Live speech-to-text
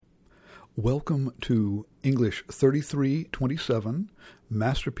Welcome to English 3327,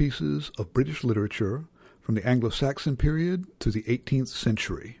 Masterpieces of British Literature from the Anglo-Saxon period to the 18th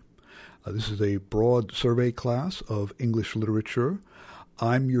century. This is a broad survey class of English literature.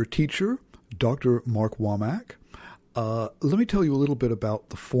 I'm your teacher, Dr. Mark Womack. Let me tell you a little bit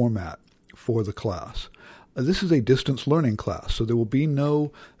about the format for the class. This is a distance learning class, so there will be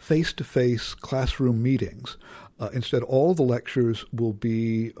no face-to-face classroom meetings. Instead, all the lectures will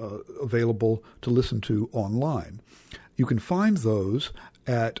be available to listen to online. You can find those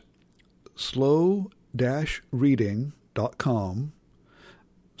at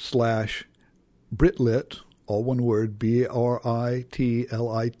slow-reading.com/Britlit, all one word,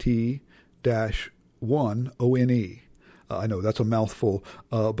 BRITLIT-1 ONE. I know that's a mouthful,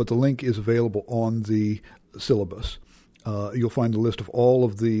 but the link is available on the syllabus. You'll find a list of all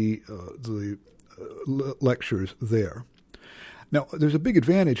of the lectures there. Now, there's a big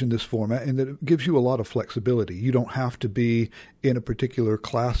advantage in this format in that it gives you a lot of flexibility. You don't have to be in a particular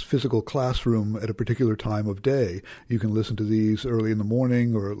physical classroom at a particular time of day. You can listen to these early in the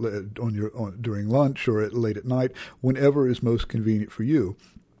morning or during lunch or late at night, whenever is most convenient for you.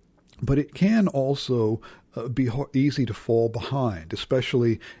 But it can also be easy to fall behind,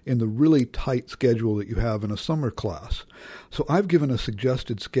 especially in the really tight schedule that you have in a summer class. So I've given a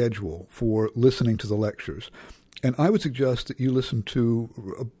suggested schedule for listening to the lectures, and I would suggest that you listen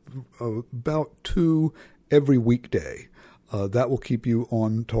to about 2 every weekday. That will keep you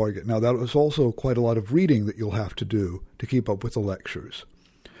on target. Now, that is also quite a lot of reading that you'll have to do to keep up with the lectures.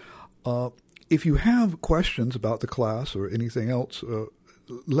 If you have questions about the class or anything else,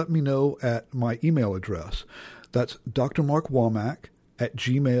 let me know at my email address. That's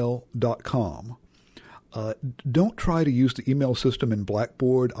drmarkwomack@gmail.com. Don't try to use the email system in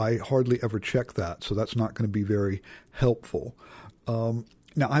Blackboard. I hardly ever check that, so that's not going to be very helpful.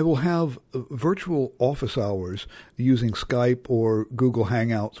 Now, I will have virtual office hours using Skype or Google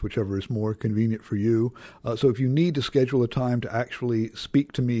Hangouts, whichever is more convenient for you. So if you need to schedule a time to actually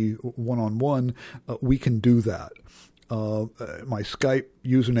speak to me one-on-one, we can do that. My Skype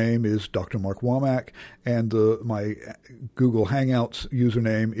username is Dr. Mark Womack, and my Google Hangouts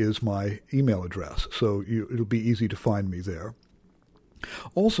username is my email address, so it'll be easy to find me there.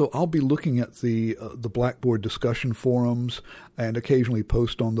 Also, I'll be looking at the Blackboard discussion forums and occasionally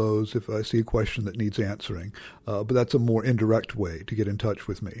post on those if I see a question that needs answering, but that's a more indirect way to get in touch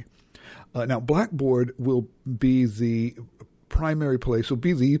with me. Now, Blackboard will be the primary place, will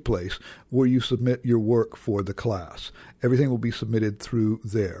be the place where you submit your work for the class. Everything will be submitted through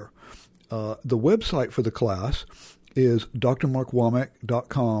there. The website for the class is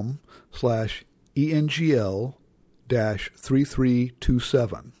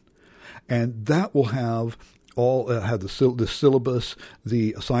drmarkwomack.com/ENGL-3327. And that will have the syllabus,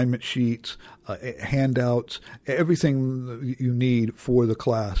 the assignment sheets, handouts, everything you need for the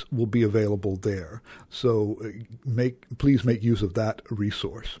class will be available there. So please make use of that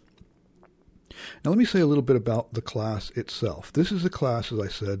resource. Now let me say a little bit about the class itself. This is a class, as I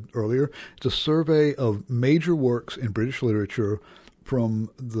said earlier, it's a survey of major works in British literature from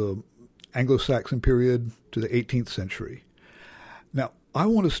the Anglo-Saxon period to the 18th century. Now, I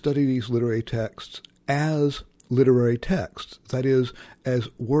want to study these literary texts as literary texts, that is, as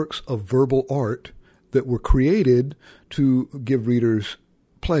works of verbal art that were created to give readers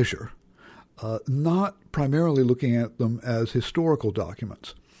pleasure, not primarily looking at them as historical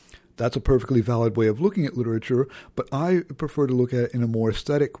documents. That's a perfectly valid way of looking at literature, but I prefer to look at it in a more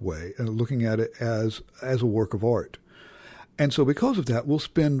aesthetic way, and looking at it as a work of art. And so because of that, we'll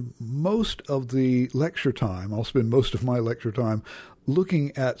spend most of the lecture time, I'll spend most of my lecture time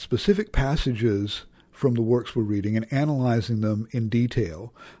looking at specific passages from the works we're reading and analyzing them in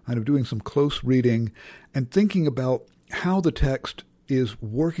detail, kind of doing some close reading and thinking about how the text is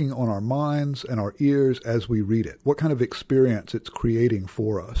working on our minds and our ears as we read it, what kind of experience it's creating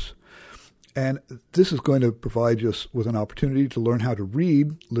for us. And this is going to provide us with an opportunity to learn how to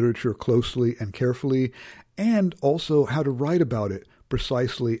read literature closely and carefully, and also how to write about it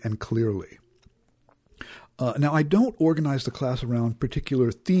precisely and clearly. Now, I don't organize the class around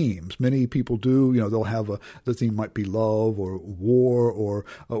particular themes. Many people do. They'll have the theme might be love or war or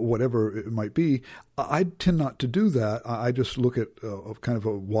whatever it might be. I tend not to do that. I just look at kind of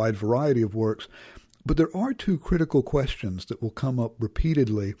a wide variety of works. But there are 2 critical questions that will come up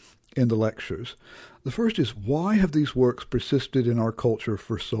repeatedly in the lectures. The first is, why have these works persisted in our culture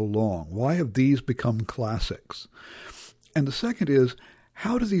for so long? Why have these become classics? And the second is,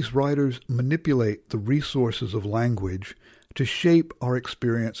 how do these writers manipulate the resources of language to shape our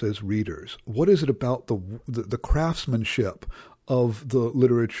experience as readers? What is it about the craftsmanship of the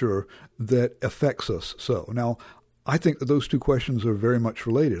literature that affects us so? Now, I think that those two questions are very much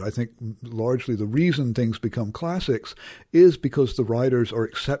related. I think largely the reason things become classics is because the writers are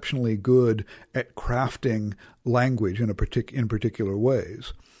exceptionally good at crafting language in particular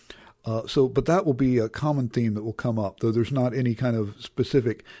ways. But that will be a common theme that will come up, though there's not any kind of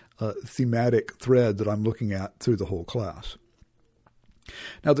specific thematic thread that I'm looking at through the whole class.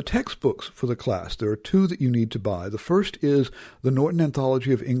 Now, the textbooks for the class, there are two that you need to buy. The first is the Norton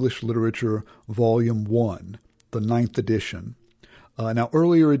Anthology of English Literature, Volume 1. The 9th edition. Now,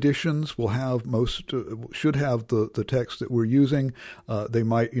 earlier editions will have should have the text that we're using. They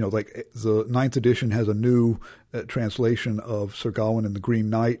might, like the 9th edition has a new translation of Sir Gawain and the Green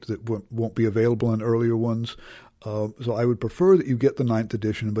Knight that won't be available in earlier ones. So I would prefer that you get the 9th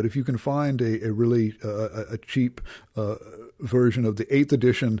edition, but if you can find a really a cheap version of the 8th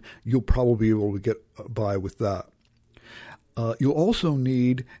edition, you'll probably be able to get by with that. You'll also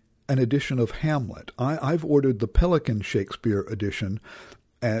need an edition of Hamlet. I've ordered the Pelican Shakespeare edition,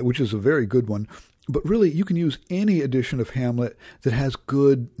 which is a very good one, but really you can use any edition of Hamlet that has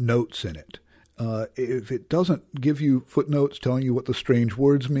good notes in it. If it doesn't give you footnotes telling you what the strange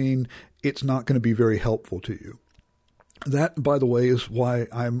words mean, it's not going to be very helpful to you. That, by the way, is why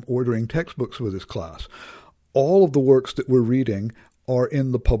I'm ordering textbooks for this class. All of the works that we're reading are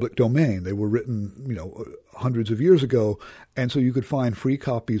in the public domain. They were written, hundreds of years ago, and so you could find free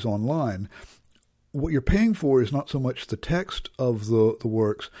copies online. What you're paying for is not so much the text of the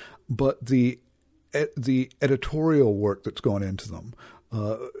works, but the editorial work that's gone into them,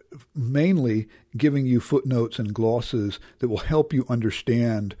 mainly giving you footnotes and glosses that will help you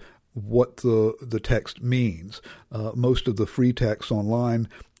understand what the text means. Most of the free texts online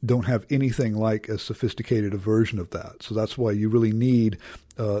don't have anything like as sophisticated a version of that. So that's why you really need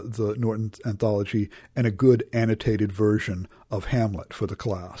the Norton Anthology and a good annotated version of Hamlet for the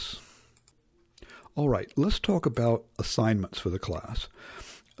class. All right, let's talk about assignments for the class.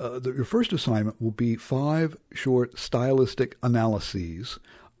 Your first assignment will be 5 short stylistic analyses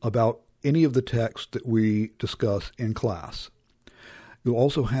about any of the texts that we discuss in class. You'll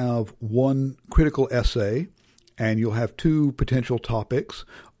also have 1 critical essay, and you'll have 2 potential topics.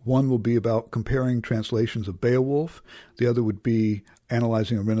 One will be about comparing translations of Beowulf. The other would be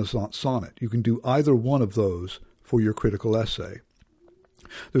analyzing a Renaissance sonnet. You can do either one of those for your critical essay.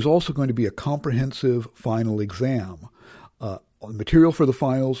 There's also going to be a comprehensive final exam. Material for the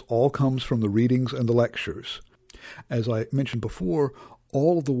finals all comes from the readings and the lectures. As I mentioned before,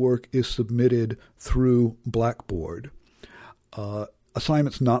 all of the work is submitted through Blackboard.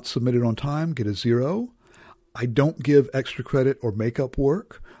 Assignments not submitted on time get a 0. I don't give extra credit or makeup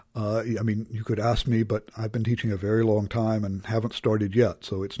work. You could ask me, but I've been teaching a very long time and haven't started yet,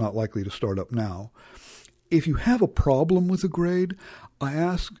 so it's not likely to start up now. If you have a problem with a grade, I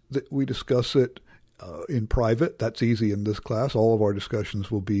ask that we discuss it in private. That's easy in this class. All of our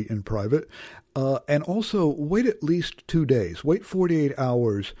discussions will be in private. And also, wait at least 2 days. Wait 48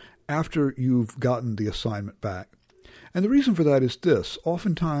 hours after you've gotten the assignment back. And the reason for that is this.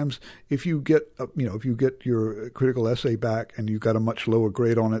 Oftentimes, if you get your critical essay back and you've got a much lower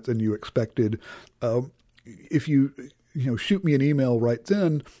grade on it than you expected, if you shoot me an email right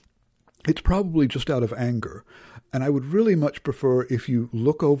then, it's probably just out of anger. And I would really much prefer if you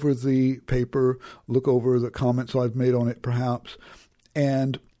look over the paper, look over the comments I've made on it perhaps,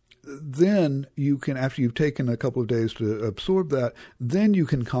 and then you can, after you've taken a couple of days to absorb that, then you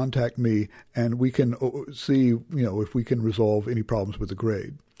can contact me and we can see, if we can resolve any problems with the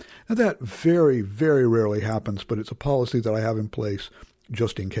grade. Now that very, very rarely happens, but it's a policy that I have in place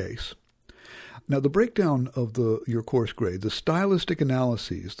just in case. Now the breakdown of your course grade, the stylistic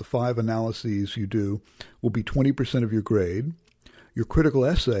analyses, the 5 analyses you do, will be 20% of your grade. Your critical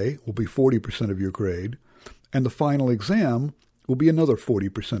essay will be 40% of your grade. And the final exam will be another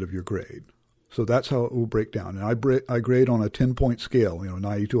 40% of your grade. So that's how it will break down. And I grade on a 10-point scale.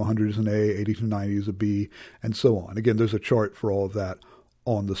 90 to 100 is an A, 80 to 90 is a B, and so on. Again, there's a chart for all of that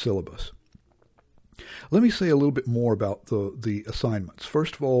on the syllabus. Let me say a little bit more about the assignments.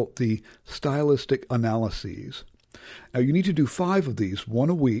 First of all, the stylistic analyses. Now, you need to do 5 of these, 1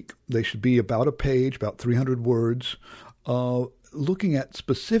 a week. They should be about a page, about 300 words, looking at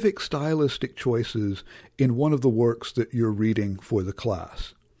specific stylistic choices in one of the works that you're reading for the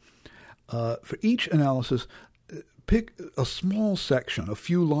class. For each analysis, pick a small section, a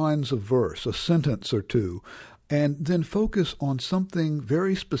few lines of verse, a sentence or two, and then focus on something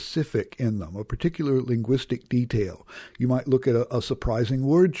very specific in them, a particular linguistic detail. You might look at a surprising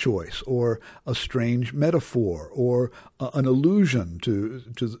word choice, or a strange metaphor, or an allusion to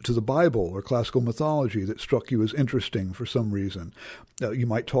the Bible or classical mythology that struck you as interesting for some reason. You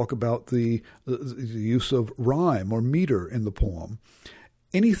might talk about the use of rhyme or meter in the poem.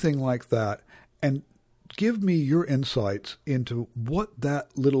 Anything like that, and give me your insights into what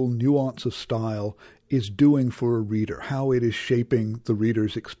that little nuance of style is doing for a reader, how it is shaping the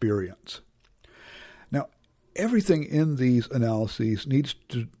reader's experience. Now, everything in these analyses needs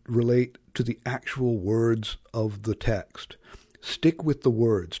to relate to the actual words of the text. Stick with the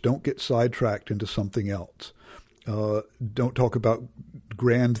words. Don't get sidetracked into something else. Don't talk about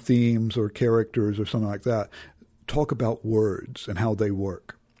grand themes or characters or something like that. Talk about words and how they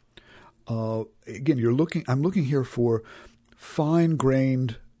work. Again, I'm looking here for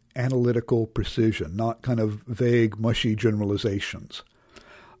fine-grained analytical precision, not kind of vague, mushy generalizations.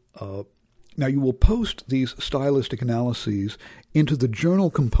 Now, you will post these stylistic analyses into the journal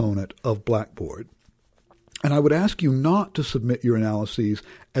component of Blackboard. And I would ask you not to submit your analyses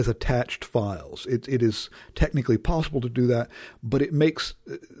as attached files. It is technically possible to do that, but it makes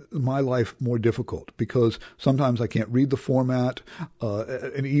my life more difficult because sometimes I can't read the format,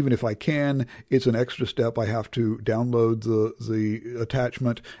 and even if I can, it's an extra step. I have to download the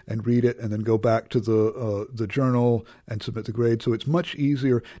attachment and read it, and then go back to the journal and submit the grade. So it's much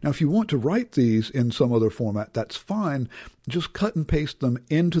easier. Now, if you want to write these in some other format, that's fine. Just cut and paste them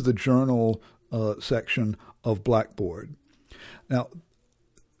into the journal section of Blackboard. Now,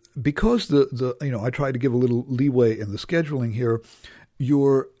 because I try to give a little leeway in the scheduling here,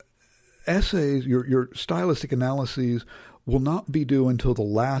 your essays, your stylistic analyses will not be due until the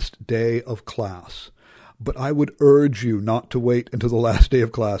last day of class. But I would urge you not to wait until the last day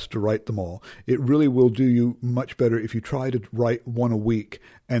of class to write them all. It really will do you much better if you try to write one a week,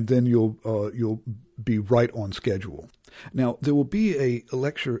 and then you'll be right on schedule. Now, there will be a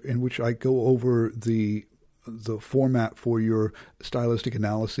lecture in which I go over the format for your stylistic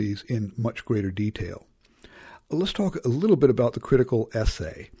analyses in much greater detail. Let's talk a little bit about the critical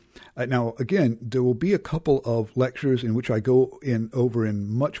essay. Now, again, there will be a couple of lectures in which I go over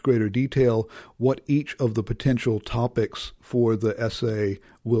in much greater detail what each of the potential topics for the essay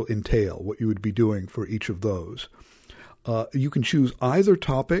will entail, what you would be doing for each of those. You can choose either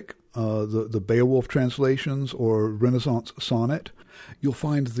topic, the Beowulf translations or Renaissance sonnet. You'll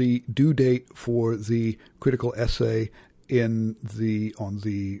find the due date for the critical essay on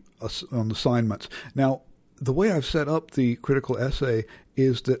the assignments. Now, the way I've set up the critical essay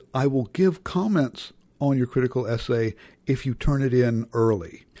is that I will give comments on your critical essay if you turn it in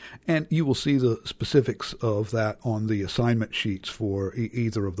early. And you will see the specifics of that on the assignment sheets for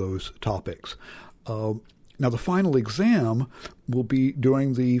either of those topics. Now, the final exam will be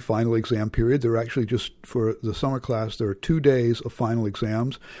during the final exam period. There are actually just for the summer class, there are 2 days of final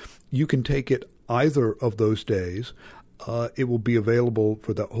exams. You can take it either of those days. It will be available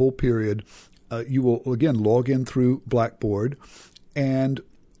for that whole period. You will, again, log in through Blackboard, and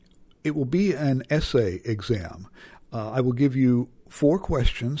it will be an essay exam. I will give you 4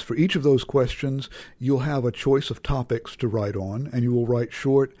 questions. For each of those questions, you'll have a choice of topics to write on, and you will write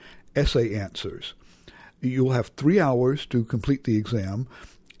short essay answers. You'll have 3 hours to complete the exam,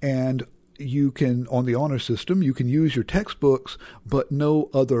 and you can, on the honor system, you can use your textbooks, but no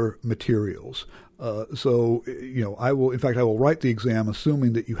other materials. I will write the exam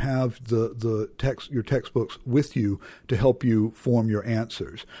assuming that you have your textbooks with you to help you form your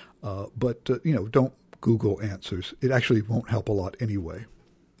answers. Don't Google answers. It actually won't help a lot anyway.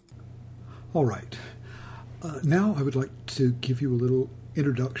 All right. Now I would like to give you a little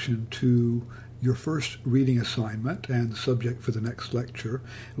introduction to your first reading assignment and the subject for the next lecture.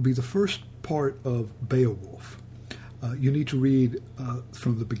 It'll be the first part of Beowulf. You need to read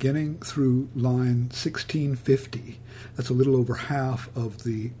from the beginning through line 1650. That's a little over half of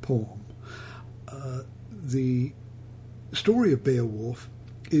the poem. The story of Beowulf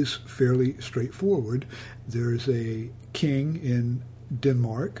is fairly straightforward. There's a king in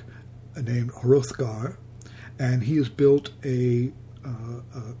Denmark named Hrothgar, and he has built a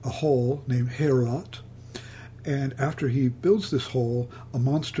hall named Heorot. And after he builds this hall, a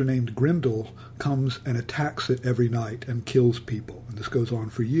monster named Grendel comes and attacks it every night and kills people. And this goes on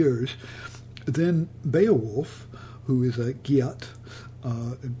for years. Then Beowulf, who is a Geat,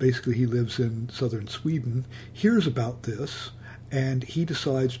 basically he lives in southern Sweden, hears about this, and he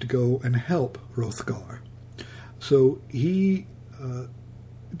decides to go and help Hrothgar. So he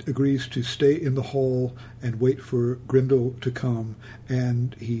agrees to stay in the hall and wait for Grendel to come,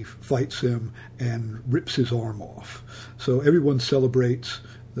 and he fights him and rips his arm off. So everyone celebrates.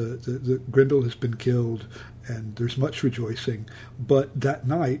 The Grendel has been killed, and there's much rejoicing. But that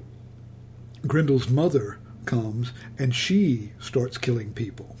night, Grendel's mother comes, and she starts killing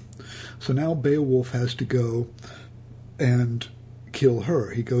people. So now Beowulf has to go and kill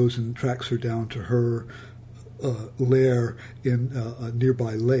her. He goes and tracks her down to her lair in a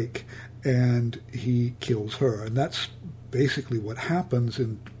nearby lake, and he kills her. And that's basically what happens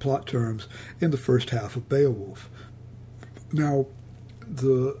in plot terms in the first half of Beowulf. Now,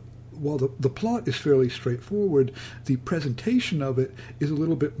 while the plot is fairly straightforward, the presentation of it is a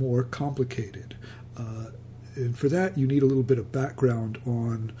little bit more complicated. And for that, you need a little bit of background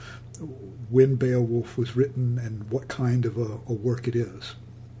on when Beowulf was written and what kind of a work it is.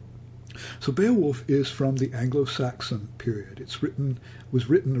 So Beowulf is from the Anglo-Saxon period. Was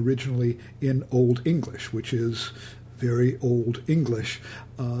written originally in Old English, which is very Old English.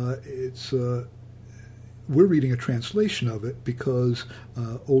 We're reading a translation of it because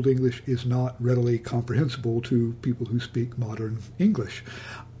Old English is not readily comprehensible to people who speak modern English.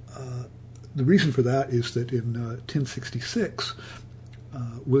 The reason for that is that in 1066,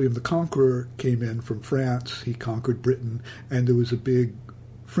 William the Conqueror came in from France. He conquered Britain, and there was a big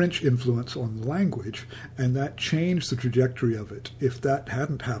French influence on the language, and that changed the trajectory of it. If that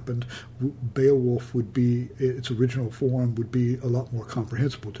hadn't happened, Beowulf its original form would be a lot more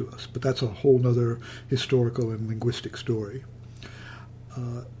comprehensible to us. But that's a whole other historical and linguistic story.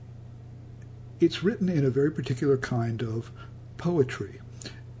 It's written in a very particular kind of poetry.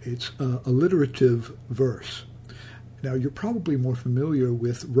 It's alliterative verse. Now, you're probably more familiar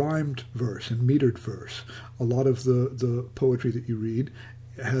with rhymed verse and metered verse. A lot of the poetry that you read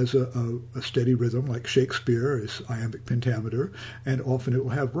has a steady rhythm, like Shakespeare is iambic pentameter, and often it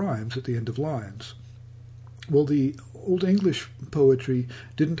will have rhymes at the end of lines. Well, the Old English poetry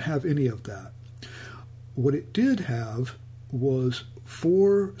didn't have any of that. What it did have was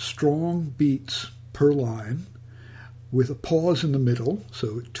 4 strong beats per line with a pause in the middle,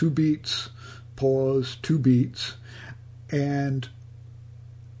 so 2 beats, pause, 2 beats, and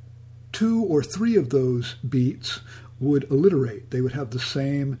 2 or 3 of those beats would alliterate. They would have the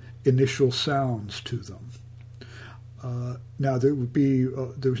same initial sounds to them. Now, there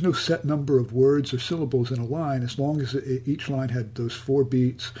was no set number of words or syllables in a line. As long as each line had those 4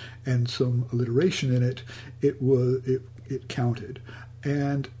 beats and some alliteration in it, it counted.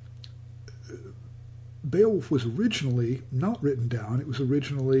 And Beowulf was originally not written down. It was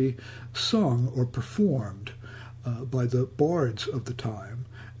originally sung or performed by the bards of the time.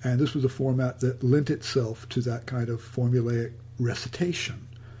 And this was a format that lent itself to that kind of formulaic recitation.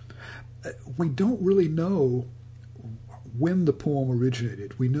 We don't really know when the poem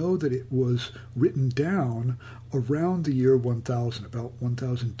originated. We know that it was written down around the year 1000, about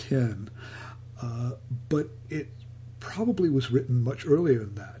 1010, but it probably was written much earlier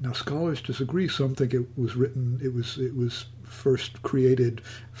than that. Now, scholars disagree. Some think it was first created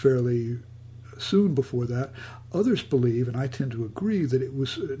fairly soon before that. Others believe, and I tend to agree, that it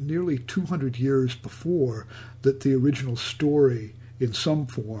was nearly 200 years before that the original story in some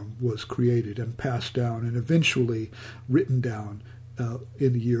form was created and passed down and eventually written down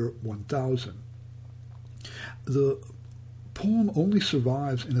in the year 1000. The poem only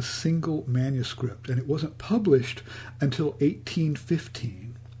survives in a single manuscript, and it wasn't published until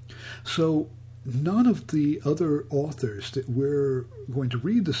 1815. So none of the other authors that we're going to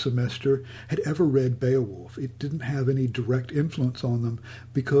read this semester had ever read Beowulf. It didn't have any direct influence on them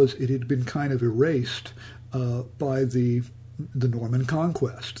because it had been kind of erased by the Norman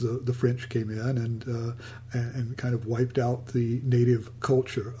conquest. The French came in and kind of wiped out the native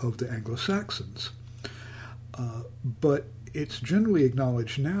culture of the Anglo-Saxons. But it's generally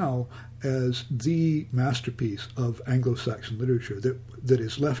acknowledged now as the masterpiece of Anglo-Saxon literature that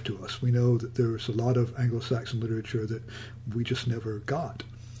is left to us. We know that there's a lot of Anglo-Saxon literature that we just never got.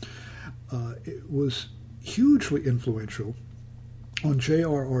 It was hugely influential on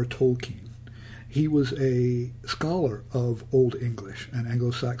J.R.R. Tolkien. He was a scholar of Old English and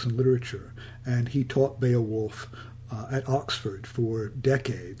Anglo-Saxon literature, and he taught Beowulf at Oxford for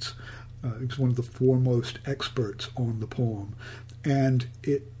decades. He was one of the foremost experts on the poem, and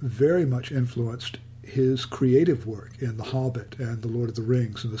it very much influenced his creative work in The Hobbit and The Lord of the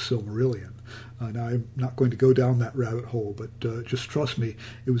Rings and The Silmarillion. Now, I'm not going to go down that rabbit hole, but just trust me,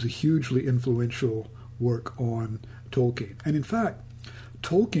 it was a hugely influential work on Tolkien. And in fact,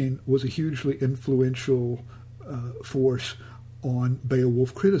 Tolkien was a hugely influential force on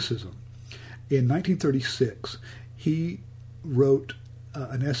Beowulf criticism. In 1936, he wrote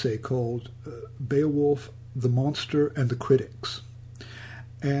an essay called Beowulf, the Monster and the Critics.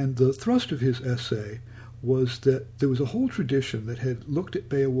 And the thrust of his essay was that there was a whole tradition that had looked at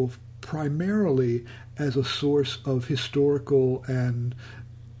Beowulf primarily as a source of historical and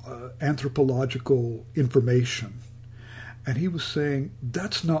anthropological information. And he was saying,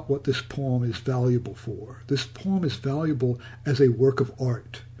 that's not what this poem is valuable for. This poem is valuable as a work of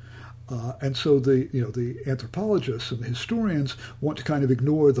art. And so the anthropologists and the historians want to kind of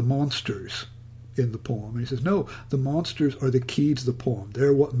ignore the monsters in the poem. And he says, no, the monsters are the key to the poem.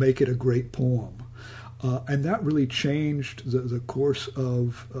 They're what make it a great poem. And that really changed the course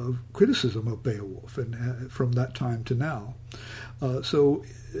of criticism of Beowulf and from that time to now. So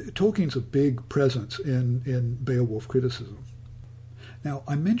Tolkien's a big presence in Beowulf criticism. Now,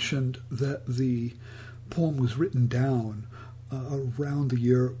 I mentioned that the poem was written down around the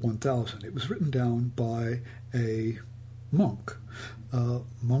year 1000. It was written down by a monk.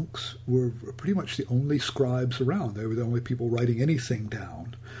 Monks were pretty much the only scribes around. They were the only people writing anything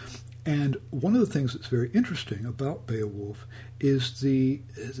down. And one of the things that's very interesting about Beowulf is the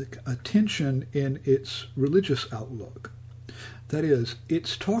tension in its religious outlook. That is,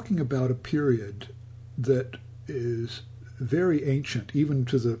 it's talking about a period that is very ancient, even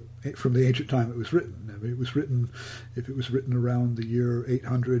from the ancient time it was written. I mean, if it was written around the year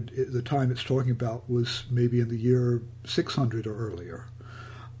 800, the time it's talking about was maybe in the year 600 or earlier,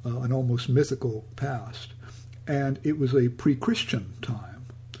 an almost mythical past. And it was a pre-Christian time.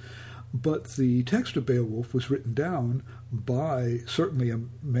 But the text of Beowulf was written down by certainly a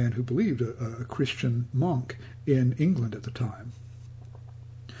man who believed, a Christian monk in England at the time.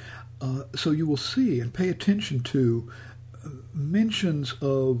 So you will see and pay attention to mentions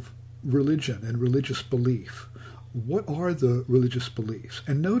of religion and religious belief. What are the religious beliefs?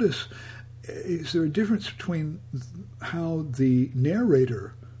 And notice, is there a difference between how the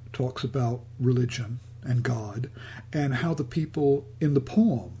narrator talks about religion and God and how the people in the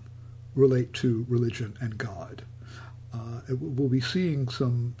poem relate to religion and God? We'll be seeing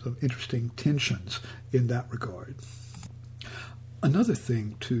some interesting tensions in that regard. Another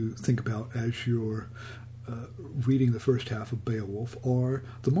thing to think about as you're reading the first half of Beowulf are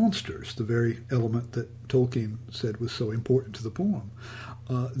the monsters, the very element that Tolkien said was so important to the poem.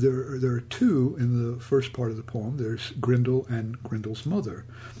 There are two in the first part of the poem. There's Grendel and Grendel's mother.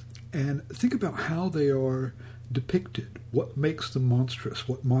 And think about how they are depicted. What makes them monstrous?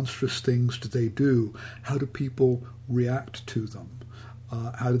 What monstrous things do they do? How do people react to them?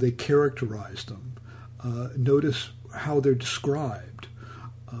 How do they characterize them? Notice how they're described.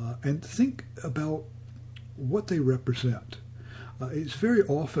 And think about what they represent. It's very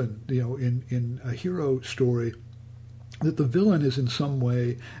often, in a hero story, that the villain is in some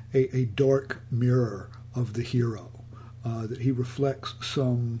way a dark mirror of the hero, that he reflects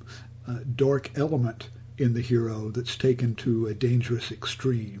some dark element in the hero that's taken to a dangerous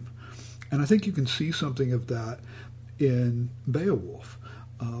extreme. And I think you can see something of that in Beowulf.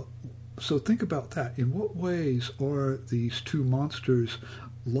 So think about that. In what ways are these two monsters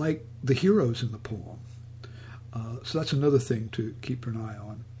like the heroes in the poem? So that's another thing to keep an eye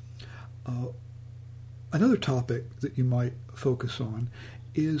on. Another topic that you might focus on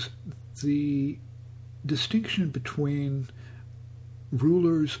is the distinction between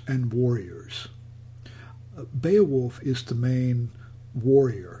rulers and warriors. Beowulf is the main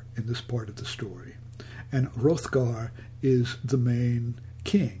warrior in this part of the story, and Hrothgar is the main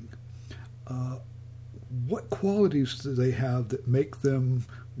king. What qualities do they have that make them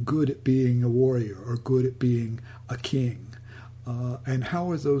good at being a warrior or good at being a king? And how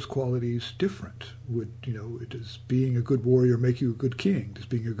are those qualities different? Does being a good warrior make you a good king? Does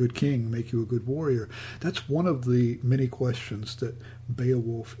being a good king make you a good warrior? That's one of the many questions that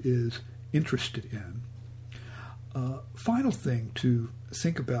Beowulf is interested in. Final thing to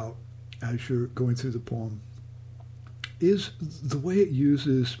think about as you're going through the poem is the way it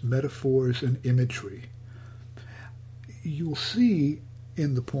uses metaphors and imagery. You'll see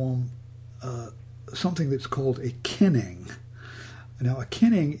in the poem something that's called a kenning. Now, a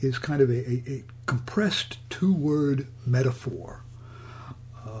kenning is kind of a compressed two-word metaphor.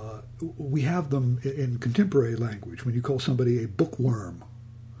 We have them in contemporary language when you call somebody a bookworm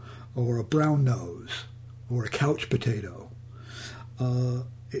or a brown nose or a couch potato.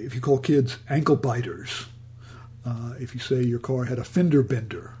 If you call kids ankle biters, if you say your car had a fender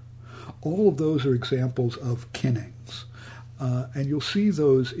bender, all of those are examples of kennings. And you'll see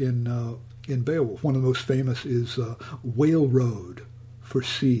those in Beowulf. One of the most famous is Whale Road for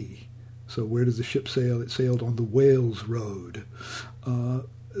sea. So where does the ship sail? It sailed on the Whale's Road.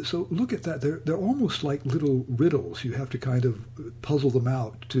 So look at that. They're almost like little riddles. You have to kind of puzzle them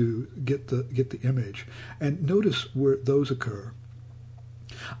out to get the image. And notice where those occur.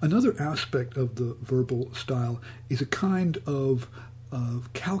 Another aspect of the verbal style is a kind of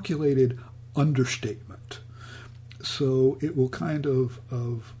calculated understatement. So it will kind of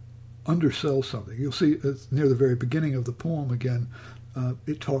undersell something. You'll see near the very beginning of the poem again,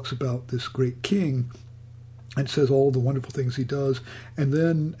 it talks about this great king and says all the wonderful things he does. And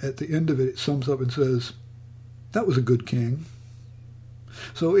then at the end of it, it sums up and says, that was a good king.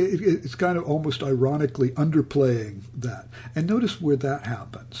 So it's kind of almost ironically underplaying that. And notice where that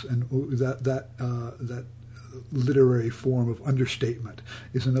happens. And that literary form of understatement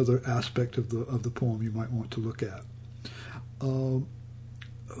is another aspect of the poem you might want to look at.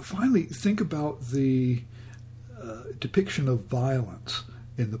 Finally, think about the depiction of violence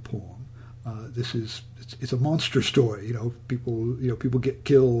in the poem. It's a monster story. People get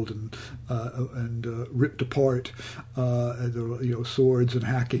killed and ripped apart. And there are, swords and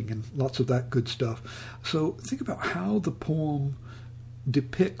hacking and lots of that good stuff. So think about how the poem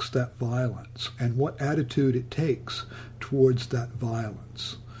depicts that violence and what attitude it takes towards that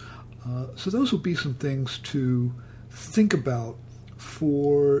violence. So those will be some things to think about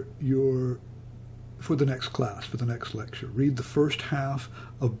for the next class, for the next lecture. Read the first half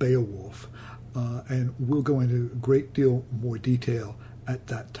of Beowulf, and we'll go into a great deal more detail at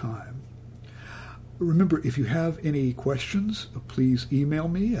that time. Remember, if you have any questions, please email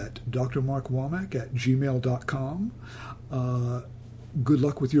me at drmarkwomack@gmail.com. Good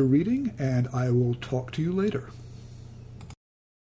luck with your reading, and I will talk to you later.